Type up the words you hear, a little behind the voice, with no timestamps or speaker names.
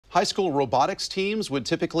High school robotics teams would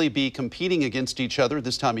typically be competing against each other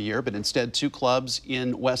this time of year, but instead 2 clubs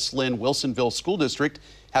in West Linn Wilsonville School District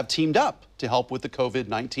have teamed up to help with the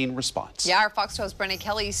COVID-19 response. Yeah, our Fox 12's Brenna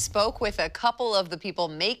Kelly spoke with a couple of the people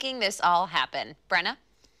making this all happen. Brenna?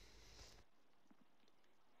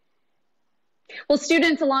 Well,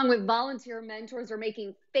 students along with volunteer mentors are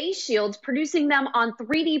making face shields, producing them on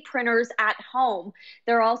 3D printers at home.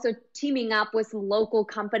 They're also teaming up with some local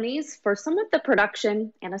companies for some of the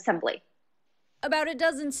production and assembly. About a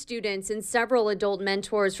dozen students and several adult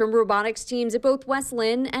mentors from robotics teams at both West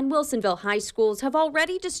Linn and Wilsonville high schools have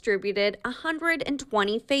already distributed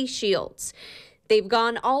 120 face shields. They've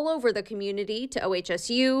gone all over the community to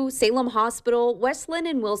OHSU, Salem Hospital, West Linn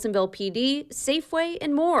and Wilsonville PD, Safeway,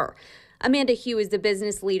 and more. Amanda Hugh is the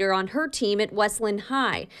business leader on her team at West Linn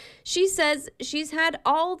High. She says she's had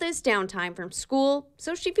all this downtime from school,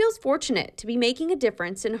 so she feels fortunate to be making a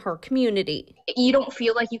difference in her community. You don't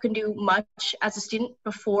feel like you can do much as a student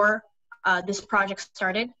before this project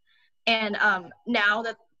started. And now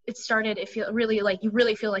that it started, you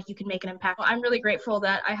really feel like you can make an impact. I'm really grateful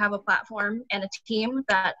that I have a platform and a team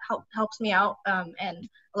that helps me out and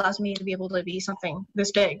allows me to be able to be something this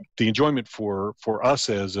big. The enjoyment for us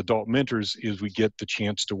as adult mentors is we get the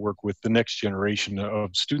chance to work with the next generation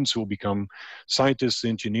of students who will become scientists,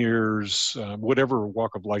 engineers, whatever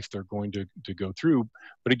walk of life they're going to go through.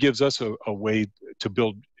 But it gives us a way to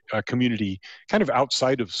build a community kind of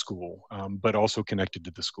outside of school, but also connected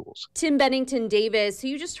to the schools. Tim Bennington Davis, who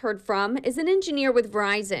you just heard from, is an engineer with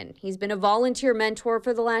Verizon. He's been a volunteer mentor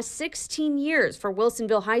for the last 16 years for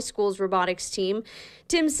Wilsonville High School's robotics team.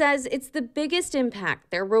 Tim says it's the biggest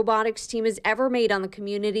impact their robotics team has ever made on the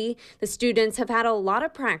community. The students have had a lot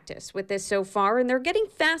of practice with this so far, and they're getting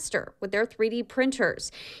faster with their 3D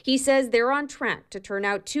printers. He says they're on track to turn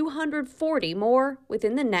out 240 more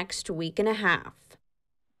within the next week and a half.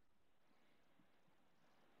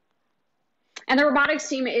 And the robotics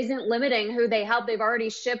team isn't limiting who they help. They've already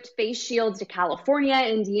shipped face shields to California,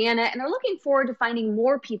 Indiana, and they're looking forward to finding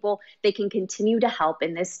more people they can continue to help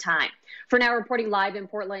in this time. For now, reporting live in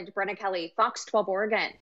Portland, Brenna Kelly, Fox 12 Oregon.